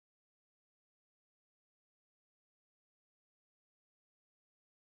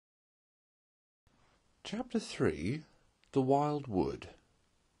Chapter 3. The Wild Wood.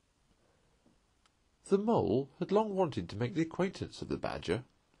 The Mole had long wanted to make the acquaintance of the Badger.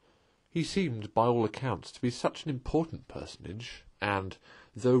 He seemed, by all accounts, to be such an important personage, and,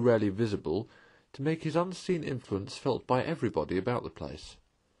 though rarely visible, to make his unseen influence felt by everybody about the place.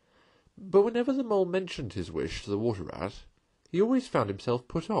 But whenever the Mole mentioned his wish to the Water Rat, he always found himself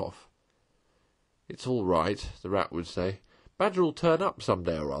put off. "It's all right," the Rat would say. "Badger'll turn up some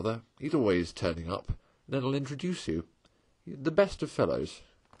day or other. He's always turning up, and then I'll introduce you. The best of fellows.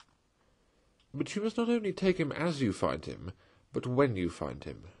 But you must not only take him as you find him, but when you find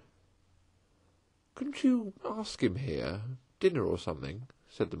him." "Couldn't you ask him here, dinner or something?"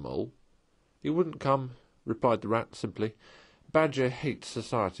 said the Mole. "He wouldn't come," replied the Rat simply. "Badger hates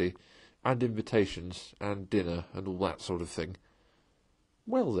society, and invitations, and dinner, and all that sort of thing."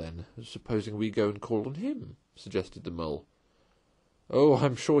 "Well then, supposing we go and call on him?" suggested the Mole. "Oh,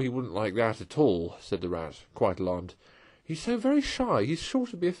 I'm sure he wouldn't like that at all," said the Rat, quite alarmed. "He's so very shy, he's sure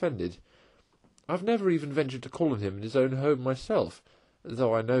to be offended. I've never even ventured to call on him in his own home myself,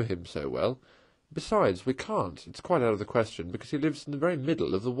 though I know him so well. Besides, we can't. It's quite out of the question, because he lives in the very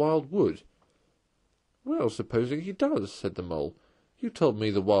middle of the Wild Wood." "Well, supposing he does," said the Mole. "You told me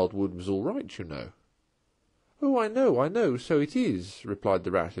the Wild Wood was all right, you know." "Oh, I know, so it is," replied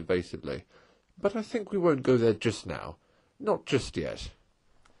the Rat evasively. "But I think we won't go there just now. Not just yet.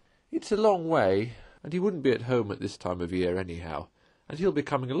 It's a long way, and he wouldn't be at home at this time of year anyhow, and he'll be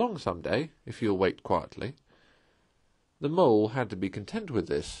coming along some day, if you'll wait quietly." The Mole had to be content with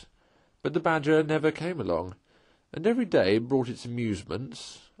this, but the Badger never came along, and every day brought its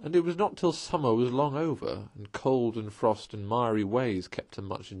amusements, and it was not till summer was long over, and cold and frost and miry ways kept them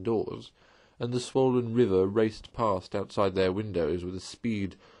much indoors, and the swollen river raced past outside their windows with a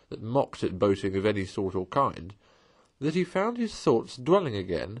speed that mocked at boating of any sort or kind, that he found his thoughts dwelling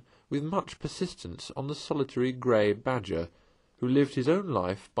again with much persistence on the solitary grey Badger, who lived his own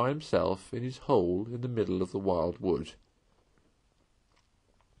life by himself in his hole in the middle of the Wild Wood.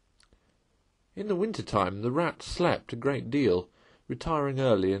 In the winter-time the Rat slept a great deal, retiring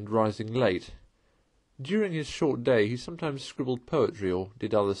early and rising late. During his short day he sometimes scribbled poetry or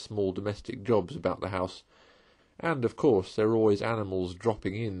did other small domestic jobs about the house, and, of course, there were always animals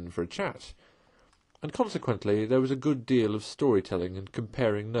dropping in for a chat, and consequently there was a good deal of story-telling and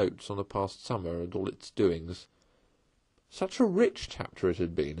comparing notes on the past summer and all its doings. Such a rich chapter it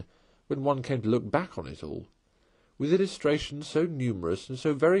had been, when one came to look back on it all, with illustrations so numerous and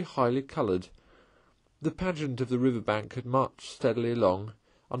so very highly coloured. The pageant of the river-bank had marched steadily along,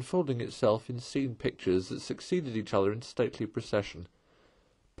 unfolding itself in scene pictures that succeeded each other in stately procession.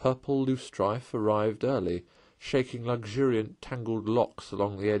 Purple loosestrife arrived early, shaking luxuriant tangled locks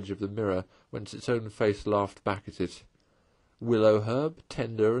along the edge of the mirror, whence its own face laughed back at it. Willow herb,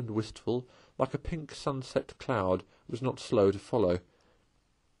 tender and wistful, like a pink sunset cloud, was not slow to follow.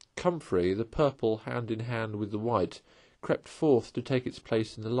 Comfrey, the purple hand in hand with the white, crept forth to take its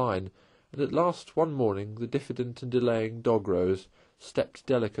place in the line, and at last one morning the diffident and delaying Dog-Rose stepped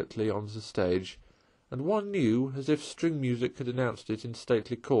delicately on the stage, and one knew, as if string music had announced it in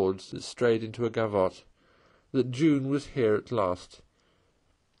stately chords that strayed into a gavotte, that June was here at last.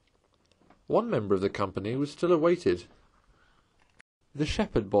 One member of the company was still awaited. The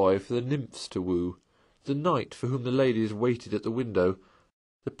shepherd-boy for the nymphs to woo, the knight for whom the ladies waited at the window,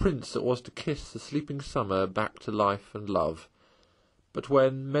 the prince that was to kiss the sleeping summer back to life and love. But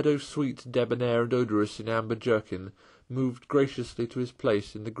when meadow-sweet, debonair and odorous in amber jerkin moved graciously to his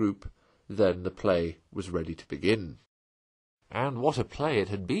place in the group, then the play was ready to begin. And what a play it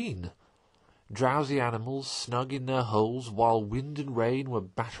had been! Drowsy animals, snug in their holes while wind and rain were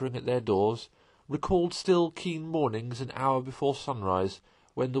battering at their doors, recalled still keen mornings an hour before sunrise,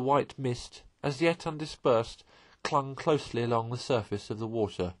 when the white mist, as yet undispersed, clung closely along the surface of the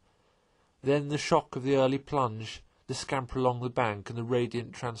water. Then the shock of the early plunge, the scamper along the bank, and the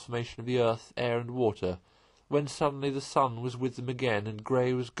radiant transformation of the earth, air, and water, when suddenly the sun was with them again, and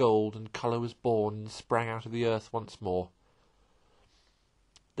grey was gold, and colour was born, and sprang out of the earth once more.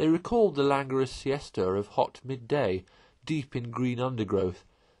 They recalled the languorous siesta of hot midday, deep in green undergrowth,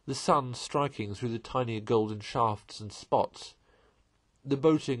 the sun striking through the tiny golden shafts and spots, the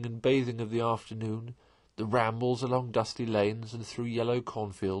boating and bathing of the afternoon, the rambles along dusty lanes and through yellow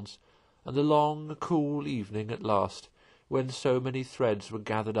cornfields, and the long, cool evening at last, when so many threads were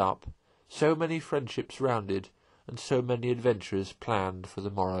gathered up, so many friendships rounded, and so many adventures planned for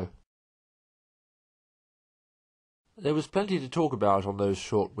the morrow. There was plenty to talk about on those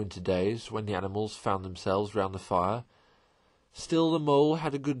short winter days, when the animals found themselves round the fire. Still, the mole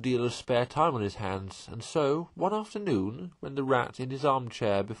had a good deal of spare time on his hands, and so, one afternoon, when the rat in his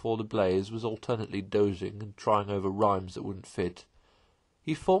armchair before the blaze was alternately dozing and trying over rhymes that wouldn't fit,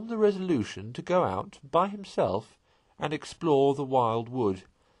 he formed the resolution to go out by himself and explore the wild wood,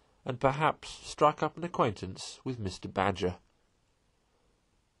 and perhaps strike up an acquaintance with Mr. Badger.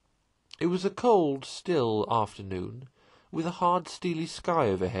 It was a cold, still afternoon, with a hard, steely sky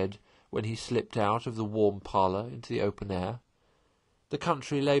overhead, when he slipped out of the warm parlour into the open air. The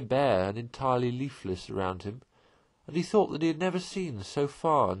country lay bare and entirely leafless around him, and he thought that he had never seen so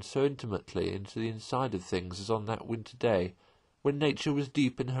far and so intimately into the inside of things as on that winter day, when nature was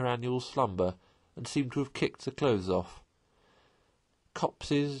deep in her annual slumber, and seemed to have kicked the clothes off.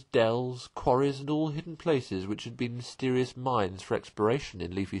 Copses, dells, quarries, and all hidden places which had been mysterious mines for exploration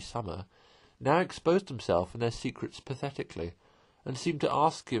in leafy summer, now exposed themselves and their secrets pathetically, and seemed to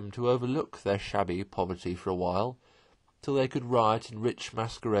ask him to overlook their shabby poverty for a while, till they could riot in rich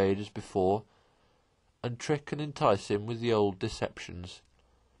masquerade as before, and trick and entice him with the old deceptions.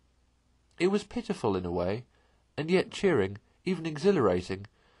 It was pitiful in a way, and yet cheering, even exhilarating.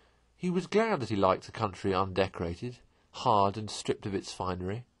 He was glad that he liked the country undecorated, hard and stripped of its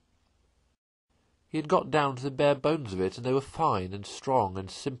finery. He had got down to the bare bones of it, and they were fine and strong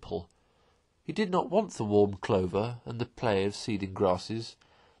and simple. He did not want the warm clover and the play of seeding grasses.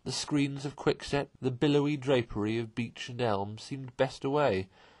 The screens of quickset, the billowy drapery of beech and elm seemed best away,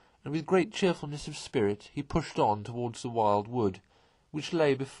 and with great cheerfulness of spirit he pushed on towards the wild wood, which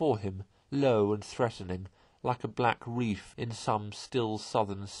lay before him, low and threatening, like a black reef in some still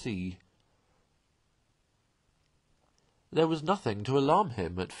southern sea. There was nothing to alarm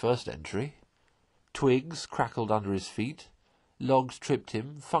him at first entry. Twigs crackled under his feet, logs tripped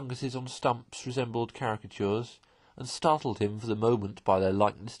him, funguses on stumps resembled caricatures, and startled him for the moment by their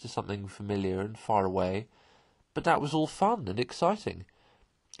likeness to something familiar and far away, but that was all fun and exciting.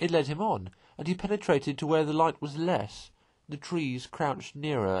 It led him on, and he penetrated to where the light was less. The trees crouched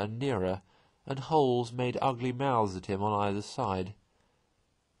nearer and nearer, and holes made ugly mouths at him on either side.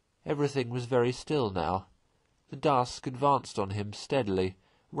 Everything was very still now. The dusk advanced on him steadily,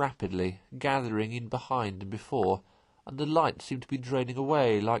 rapidly, gathering in behind and before, and the light seemed to be draining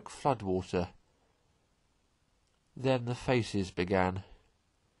away like flood-water. Then the faces began.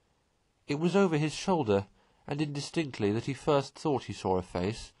 It was over his shoulder, and indistinctly, that he first thought he saw a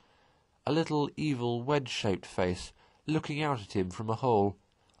face, a little evil wedge-shaped face, looking out at him from a hole.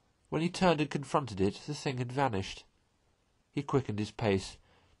 When he turned and confronted it, the thing had vanished. He quickened his pace,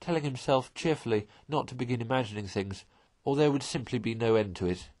 telling himself cheerfully not to begin imagining things, or there would simply be no end to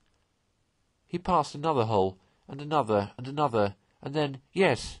it. He passed another hole, and another, and then,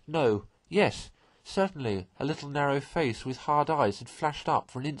 yes, no, yes, certainly, a little narrow face with hard eyes had flashed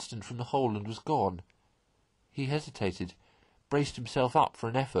up for an instant from the hole and was gone. He hesitated, braced himself up for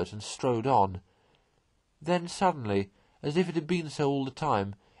an effort, and strode on. Then suddenly, as if it had been so all the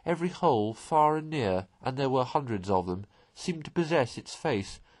time, every hole, far and near, and there were hundreds of them, seemed to possess its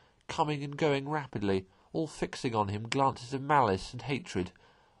face, coming and going rapidly, all fixing on him glances of malice and hatred,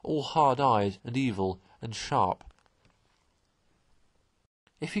 all hard-eyed and evil and sharp.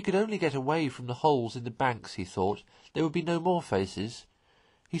 If he could only get away from the holes in the banks, he thought, there would be no more faces.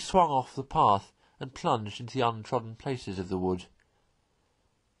 He swung off the path and plunged into the untrodden places of the wood.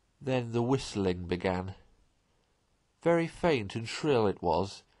 Then the whistling began. Very faint and shrill it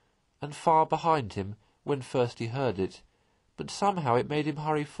was, and far behind him when first he heard it, but somehow it made him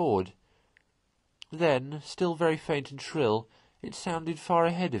hurry forward. Then, still very faint and shrill, it sounded far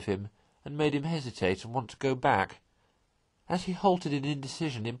ahead of him, and made him hesitate and want to go back. As he halted in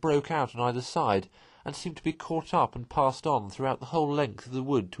indecision, it broke out on either side, and seemed to be caught up and passed on throughout the whole length of the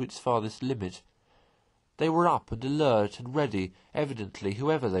wood to its farthest limit. They were up and alert and ready, evidently,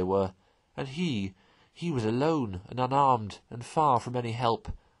 whoever they were, and he was alone and unarmed and far from any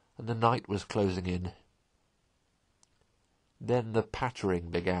help, and the night was closing in. Then the pattering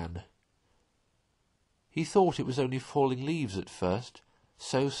began. He thought it was only falling leaves at first,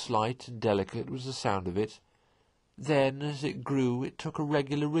 so slight and delicate was the sound of it. Then, as it grew, it took a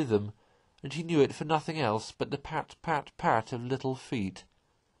regular rhythm, and he knew it for nothing else but the pat, pat, pat of little feet.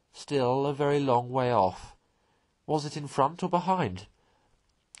 Still a very long way off. Was it in front or behind?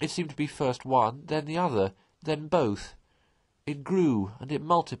 It seemed to be first one, then the other, then both. It grew, and it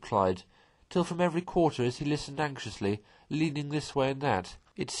multiplied, till from every quarter, as he listened anxiously, leaning this way and that,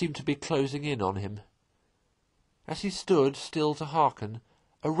 it seemed to be closing in on him. As he stood still to hearken,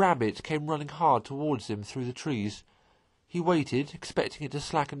 a rabbit came running hard towards him through the trees. He waited, expecting it to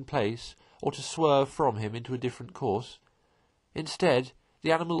slacken pace, or to swerve from him into a different course. Instead,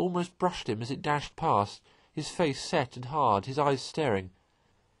 the animal almost brushed him as it dashed past, his face set and hard, his eyes staring.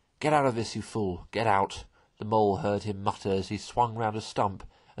 "Get out of this, you fool! Get out!" the mole heard him mutter as he swung round a stump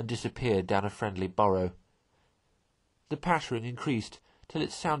and disappeared down a friendly burrow. The pattering increased till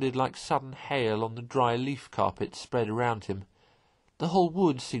it sounded like sudden hail on the dry leaf carpet spread around him. The whole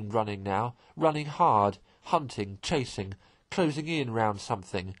wood seemed running now, running hard, hunting, chasing, closing in round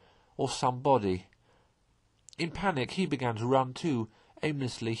something, or somebody. In panic he began to run too,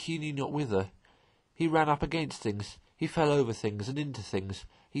 aimlessly, he knew not whither. He ran up against things, he fell over things and into things,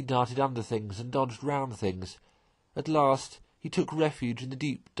 he darted under things and dodged round things. At last he took refuge in the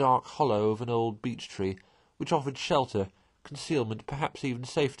deep, dark hollow of an old beech tree, which offered shelter, concealment, perhaps even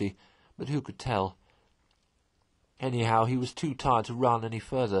safety, but who could tell? Anyhow, he was too tired to run any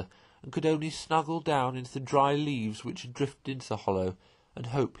further, and could only snuggle down into the dry leaves which had drifted into the hollow, and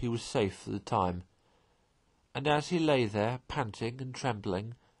hope he was safe for the time. And as he lay there, panting and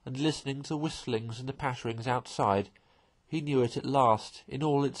trembling, and listening to the whistlings and the patterings outside, he knew it at last, in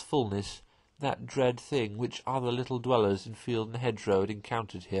all its fullness, that dread thing which other little dwellers in field and hedgerow had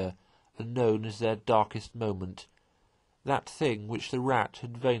encountered here, and known as their darkest moment, that thing which the rat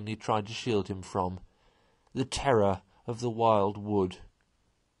had vainly tried to shield him from, the terror of the wild wood.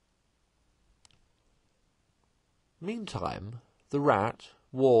 Meantime, the rat,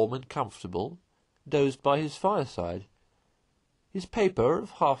 warm and comfortable, dozed by his fireside. His paper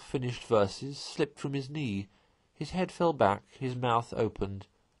of half-finished verses slipped from his knee, his head fell back, his mouth opened,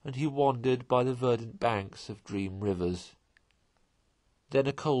 and he wandered by the verdant banks of dream rivers. Then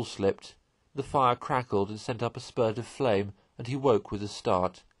a coal slipped, the fire crackled and sent up a spurt of flame, and he woke with a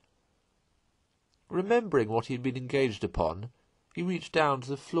start. Remembering what he had been engaged upon, he reached down to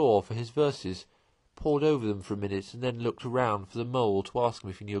the floor for his verses, pored over them for a minute, and then looked around for the mole to ask him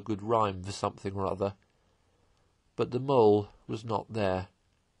if he knew a good rhyme for something or other. But the mole was not there.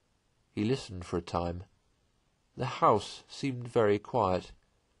 He listened for a time. The house seemed very quiet.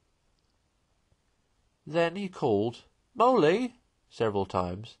 Then he called, "Moley!" several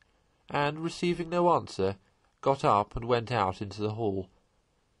times, and, receiving no answer, got up and went out into the hall.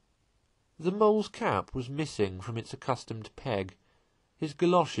 The mole's cap was missing from its accustomed peg. His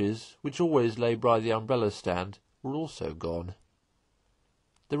galoshes, which always lay by the umbrella-stand, were also gone.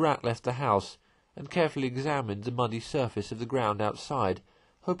 The rat left the house, and carefully examined the muddy surface of the ground outside,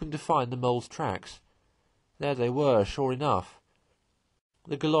 hoping to find the mole's tracks. There they were, sure enough.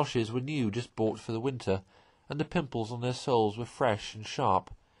 The galoshes were new, just bought for the winter, and the pimples on their soles were fresh and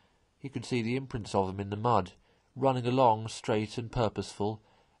sharp. He could see the imprints of them in the mud, running along straight and purposeful,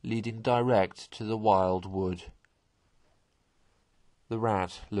 leading direct to the wild wood. The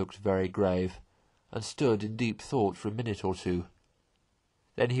rat looked very grave, and stood in deep thought for a minute or two.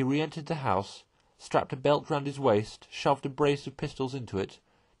 Then he re-entered the house, strapped a belt round his waist, shoved a brace of pistols into it,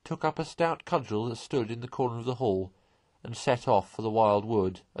 took up a stout cudgel that stood in the corner of the hall, and set off for the wild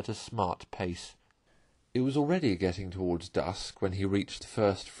wood at a smart pace. It was already getting towards dusk when he reached the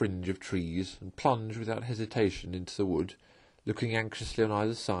first fringe of trees, and plunged without hesitation into the wood, looking anxiously on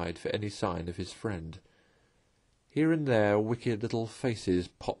either side for any sign of his friend. Here and there wicked little faces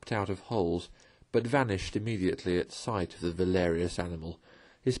popped out of holes, but vanished immediately at sight of the valerious animal,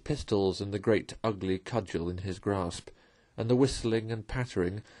 his pistols and the great ugly cudgel in his grasp, and the whistling and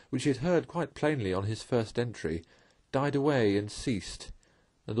pattering, which he had heard quite plainly on his first entry, died away and ceased,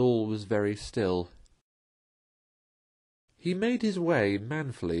 and all was very still. He made his way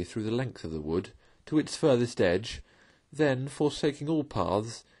manfully through the length of the wood, to its furthest edge. Then, forsaking all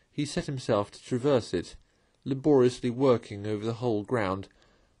paths, he set himself to traverse it, laboriously working over the whole ground,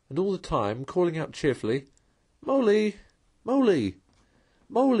 and all the time calling out cheerfully, "Moley! Moley!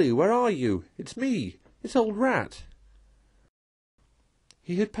 Moley, where are you? It's me! It's old Rat!"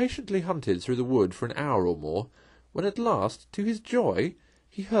 He had patiently hunted through the wood for an hour or more, when at last, to his joy,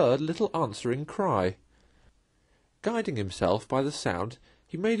 he heard a little answering cry. Guiding himself by the sound,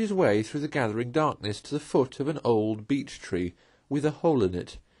 he made his way through the gathering darkness to the foot of an old beech tree, with a hole in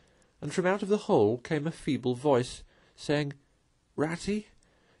it, and from out of the hole came a feeble voice, saying, "Ratty,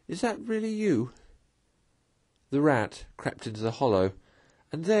 is that really you?" The rat crept into the hollow,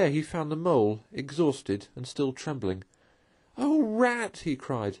 and there he found the mole, exhausted and still trembling. "Oh, Rat!" he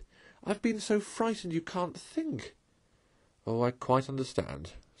cried, "I've been so frightened you can't think." "Oh, I quite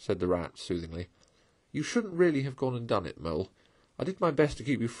understand," said the rat soothingly. "You shouldn't really have gone and done it, Mole. I did my best to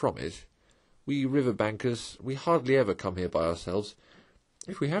keep you from it. We river-bankers, we hardly ever come here by ourselves.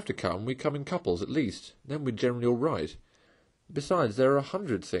 If we have to come, we come in couples at least, then we're generally all right. Besides, there are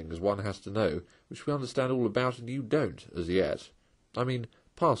 100 things one has to know, which we understand all about and you don't, as yet. I mean,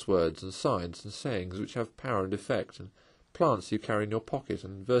 passwords and signs and sayings which have power and effect, and plants you carry in your pocket,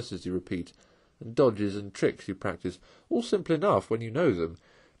 and verses you repeat, and dodges and tricks you practise, all simple enough when you know them,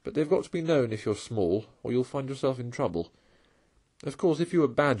 but they've got to be known if you're small, or you'll find yourself in trouble. Of course, if you were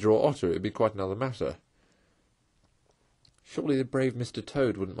badger or otter, it'd be quite another matter. Surely the brave Mr.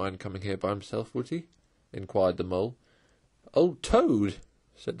 Toad wouldn't mind coming here by himself, would he? Inquired the Mole. Old Toad,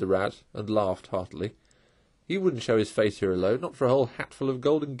 said the Rat, and laughed heartily. He wouldn't show his face here alone, not for a whole hatful of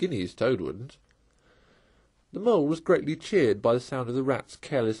golden guineas, Toad wouldn't. The Mole was greatly cheered by the sound of the Rat's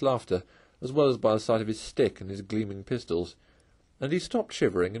careless laughter, as well as by the sight of his stick and his gleaming pistols, and he stopped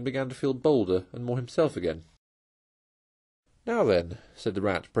shivering and began to feel bolder and more himself again. Now then, said the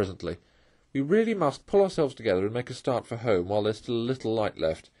Rat presently, we really must pull ourselves together and make a start for home while there's still a little light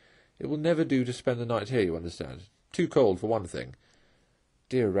left. It will never do to spend the night here, you understand. Too cold, for one thing.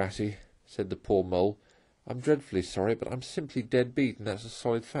 Dear Ratty, said the poor Mole, I'm dreadfully sorry, but I'm simply dead beat, and that's a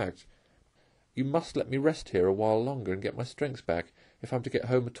solid fact. You must let me rest here a while longer and get my strength back, if I'm to get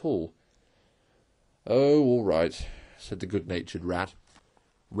home at all. Oh, all right, said the good-natured Rat.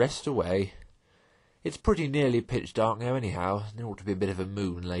 Rest away. It's pretty nearly pitch dark now anyhow, and there ought to be a bit of a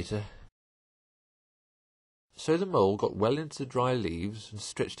moon later. So the Mole got well into the dry leaves and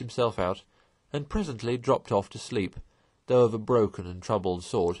stretched himself out, and presently dropped off to sleep, though of a broken and troubled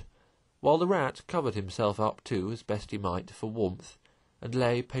sort, while the Rat covered himself up too, as best he might, for warmth, and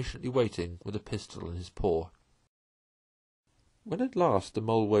lay patiently waiting with a pistol in his paw. When at last the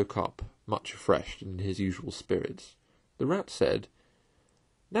Mole woke up, much refreshed and in his usual spirits, the Rat said,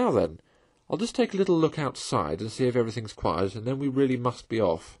 Now then, I'll just take a little look outside and see if everything's quiet, and then we really must be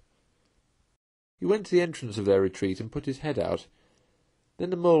off. He went to the entrance of their retreat and put his head out. Then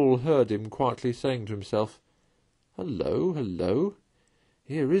the Mole heard him quietly saying to himself, Hello, hello,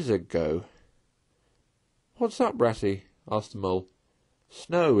 here is a go. What's up, Ratty? Asked the Mole.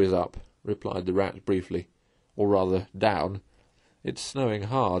 Snow is up, replied the Rat briefly, or rather down. It's snowing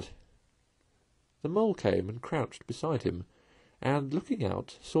hard. The Mole came and crouched beside him, and, looking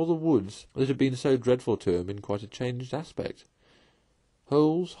out, saw the woods that had been so dreadful to him in quite a changed aspect.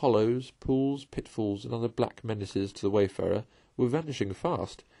 Holes, hollows, pools, pitfalls, and other black menaces to the wayfarer were vanishing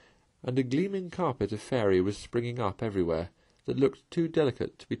fast, and a gleaming carpet of fairy was springing up everywhere that looked too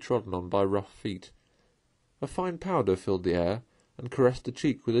delicate to be trodden on by rough feet. A fine powder filled the air, and caressed the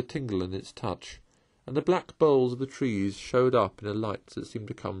cheek with a tingle in its touch, and the black boles of the trees showed up in a light that seemed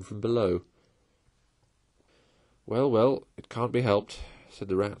to come from below. Well, well, it can't be helped, said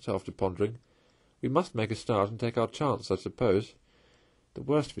the Rat, after pondering. We must make a start and take our chance, I suppose. The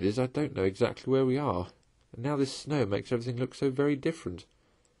worst of it is I don't know exactly where we are, and now this snow makes everything look so very different.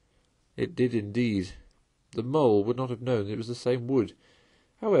 It did indeed. The Mole would not have known it was the same wood.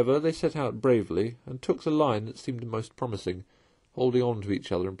 However, they set out bravely, and took the line that seemed the most promising, holding on to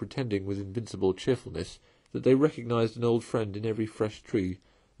each other and pretending with invincible cheerfulness that they recognized an old friend in every fresh tree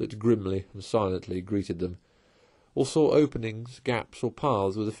that grimly and silently greeted them, or saw openings, gaps, or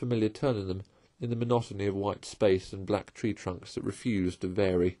paths with a familiar turn in them, in the monotony of white space and black tree trunks that refused to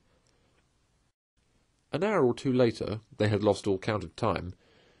vary. An hour or two later, they had lost all count of time,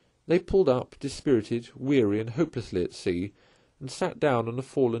 they pulled up, dispirited, weary, and hopelessly at sea, and sat down on a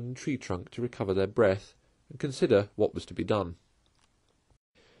fallen tree trunk to recover their breath, and consider what was to be done.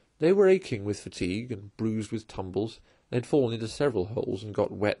 They were aching with fatigue, and bruised with tumbles, they had fallen into several holes and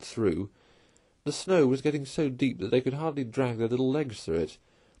got wet through. The snow was getting so deep that they could hardly drag their little legs through it,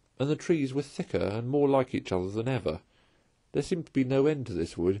 and the trees were thicker and more like each other than ever. There seemed to be no end to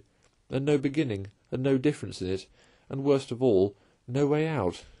this wood, and no beginning, and no difference in it, and worst of all, no way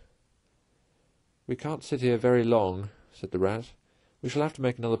out. "We can't sit here very long," said the Rat. "We shall have to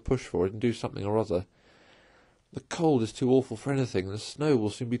make another push for it and do something or other. The cold is too awful for anything, and the snow will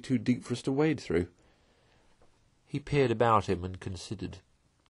soon be too deep for us to wade through." He peered about him and considered.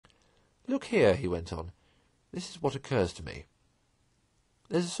 "Look here," he went on. "This is what occurs to me.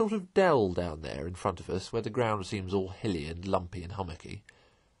 There's a sort of dell down there in front of us where the ground seems all hilly and lumpy and hummocky.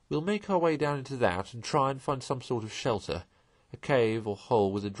 We'll make our way down into that and try and find some sort of shelter, a cave or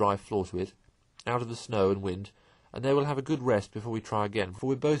hole with a dry floor to it, out of the snow and wind, and there we'll have a good rest before we try again, for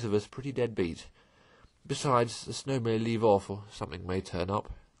we're both of us pretty dead beat. Besides, the snow may leave off, or something may turn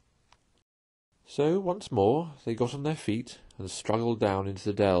up." So, once more, they got on their feet and struggled down into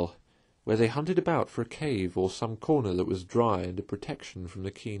the dell, where they hunted about for a cave or some corner that was dry and a protection from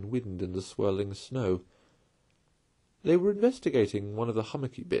the keen wind and the swirling snow. They were investigating one of the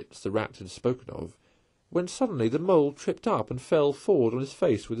hummocky bits the Rat had spoken of, when suddenly the Mole tripped up and fell forward on his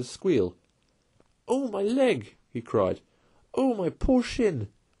face with a squeal. "Oh, my leg!" he cried. "Oh, my poor shin!"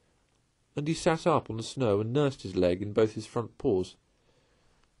 And he sat up on the snow and nursed his leg in both his front paws.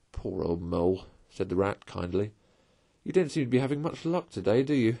 "Poor old Mole," said the Rat kindly. "You don't seem to be having much luck to-day,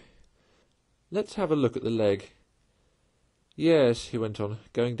 do you?" Let's have a look at the leg. Yes, he went on,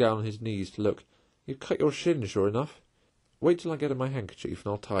 going down on his knees to look. You've cut your shin, sure enough. Wait till I get my handkerchief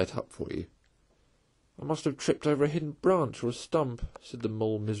and I'll tie it up for you. I must have tripped over a hidden branch or a stump, said the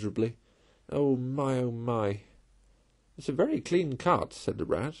mole miserably. Oh my, oh my. It's a very clean cut, said the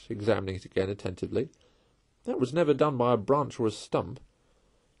rat, examining it again attentively. That was never done by a branch or a stump.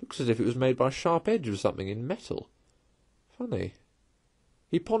 Looks as if it was made by a sharp edge of something in metal. Funny.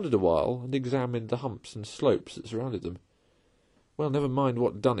 He pondered a while and examined the humps and slopes that surrounded them. Well, never mind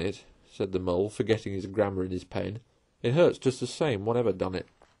what done it, said the mole, forgetting his grammar in his pain. It hurts just the same, whatever done it.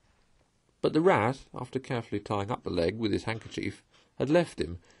 But the rat, after carefully tying up the leg with his handkerchief, had left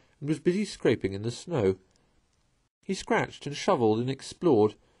him, and was busy scraping in the snow. He scratched and shovelled and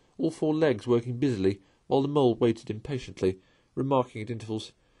explored, all four legs working busily, while the mole waited impatiently, remarking at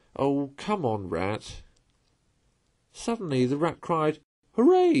intervals, "Oh, come on, rat." Suddenly the rat cried,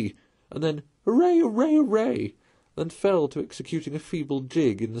 "Hooray!" and then, "Hooray, hooray, hooray!" then fell to executing a feeble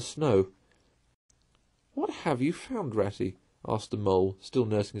jig in the snow. "What have you found, Ratty?" asked the mole, still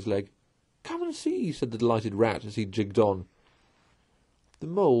nursing his leg. "Come and see," said the delighted rat as he jigged on. The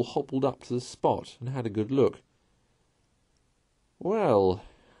mole hobbled up to the spot and had a good look. "Well,"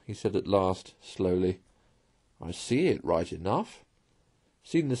 he said at last, slowly, "I see it right enough.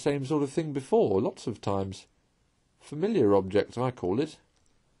 Seen the same sort of thing before, lots of times. Familiar object, I call it.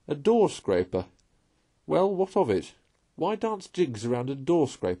 A door-scraper. Well, what of it? Why dance jigs around a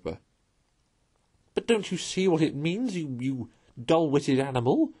door-scraper?" "But don't you see what it means, you dull-witted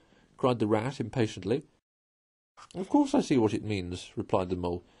animal?" cried the rat impatiently. "Of course I see what it means," replied the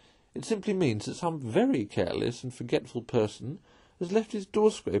mole. "It simply means that some very careless and forgetful person has left his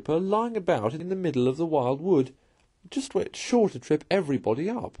door-scraper lying about in the middle of the wild wood, just where it's sure to trip everybody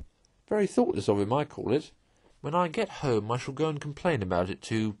up. Very thoughtless of him, I call it. When I get home I shall go and complain about it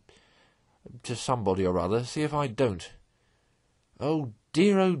to somebody or other, see if I don't." "Oh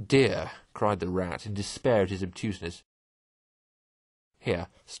dear," cried the rat in despair at his obtuseness. "Here,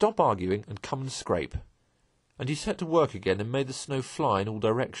 stop arguing and come and scrape." And he set to work again and made the snow fly in all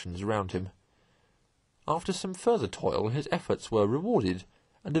directions around him. After some further toil his efforts were rewarded,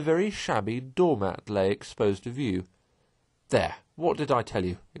 and a very shabby doormat lay exposed to view. "There, what did I tell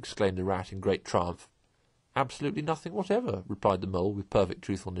you?" exclaimed the rat in great triumph. "Absolutely nothing whatever," replied the mole with perfect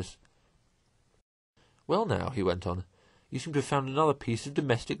truthfulness. "Well now," he went on, "you seem to have found another piece of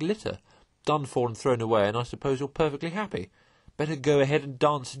domestic litter, done for and thrown away, and I suppose you're perfectly happy. Better go ahead and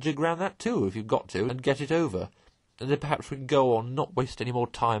dance and jig round that too, if you've got to, and get it over. And then perhaps we can go on, not waste any more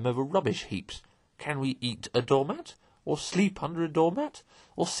time over rubbish heaps. Can we eat a doormat? Or sleep under a doormat?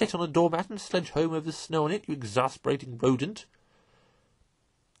 Or sit on a doormat and sledge home over the snow on it, you exasperating rodent?"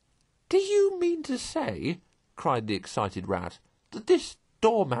 "Do you mean to say," cried the excited rat, "that this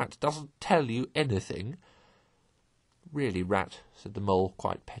doormat doesn't tell you anything?" "Really, rat," said the mole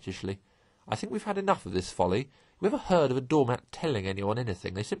quite pettishly, "I think we've had enough of this folly. You ever heard of a doormat telling anyone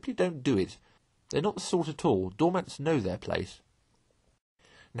anything? They simply don't do it. They're not the sort at all. Doormats know their place."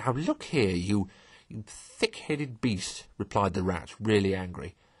 "Now look here, you thick-headed beast," replied the rat, really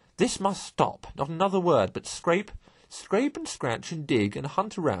angry. "This must stop. Not another word, but scrape and scratch and dig and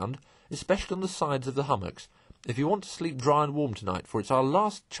hunt around, especially on the sides of the hummocks, if you want to sleep dry and warm tonight, for it's our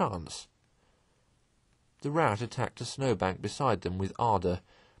last chance." The rat attacked a snowbank beside them with ardour,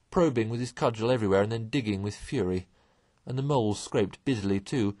 probing with his cudgel everywhere and then digging with fury, and the mole scraped busily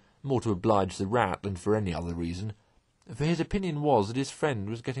too, more to oblige the rat than for any other reason, for his opinion was that his friend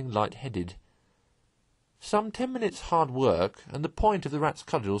was getting light-headed. Some 10 minutes' hard work, and the point of the rat's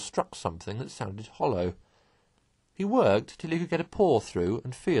cudgel struck something that sounded hollow. He worked till he could get a paw through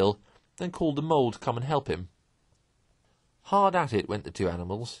and feel, then called the mole to come and help him. Hard at it went the two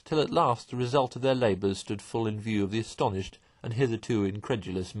animals, till at last the result of their labours stood full in view of the astonished and hitherto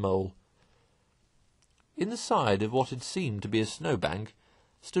incredulous mole. In the side of what had seemed to be a snowbank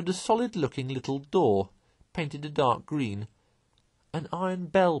stood a solid-looking little door, painted a dark green. An iron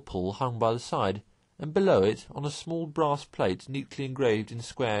bell-pull hung by the side, and below it, on a small brass plate neatly engraved in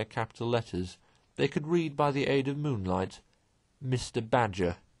square capital letters, they could read by the aid of moonlight, "Mr.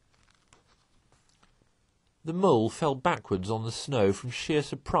 Badger." The mole fell backwards on the snow from sheer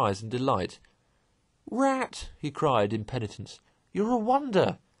surprise and delight. "Rat," he cried in penitence, "you're a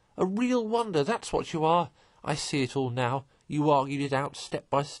wonder, a real wonder, that's what you are. I see it all now. You argued it out step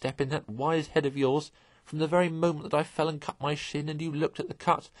by step in that wise head of yours, from the very moment that I fell and cut my shin, and you looked at the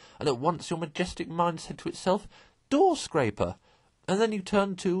cut, and at once your majestic mind said to itself, 'Door-scraper,' and then you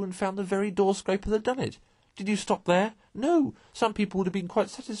turned to and found the very door-scraper that done it. Did you stop there? No, some people would have been quite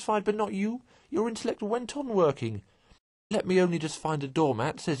satisfied, but not you. Your intellect went on working. Let me only just find a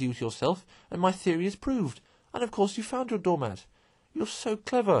doormat, says you to yourself, and my theory is proved. And of course you found your doormat. You're so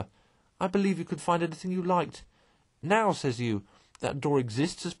clever. I believe you could find anything you liked. Now, says you, that door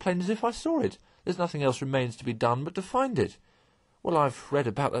exists as plain as if I saw it. There's nothing else remains to be done but to find it. Well, I've read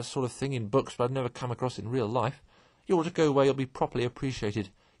about that sort of thing in books, but I've never come across it in real life. You ought to go where you'll be properly appreciated.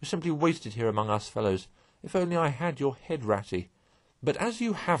 You're simply wasted here among us fellows. If only I had your head, Ratty. But as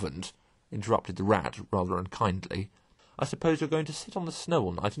you haven't, interrupted the rat rather unkindly, I suppose you're going to sit on the snow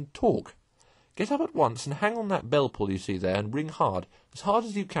all night and talk. Get up at once and hang on that bell-pull you see there and ring hard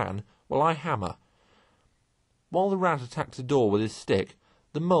as you can, while I hammer. While the rat attacked the door with his stick,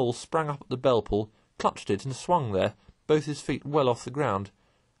 the mole sprang up at the bell-pull, clutched it and swung there, both his feet well off the ground,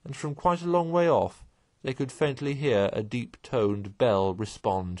 and from quite a long way off they could faintly hear a deep-toned bell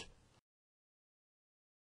respond.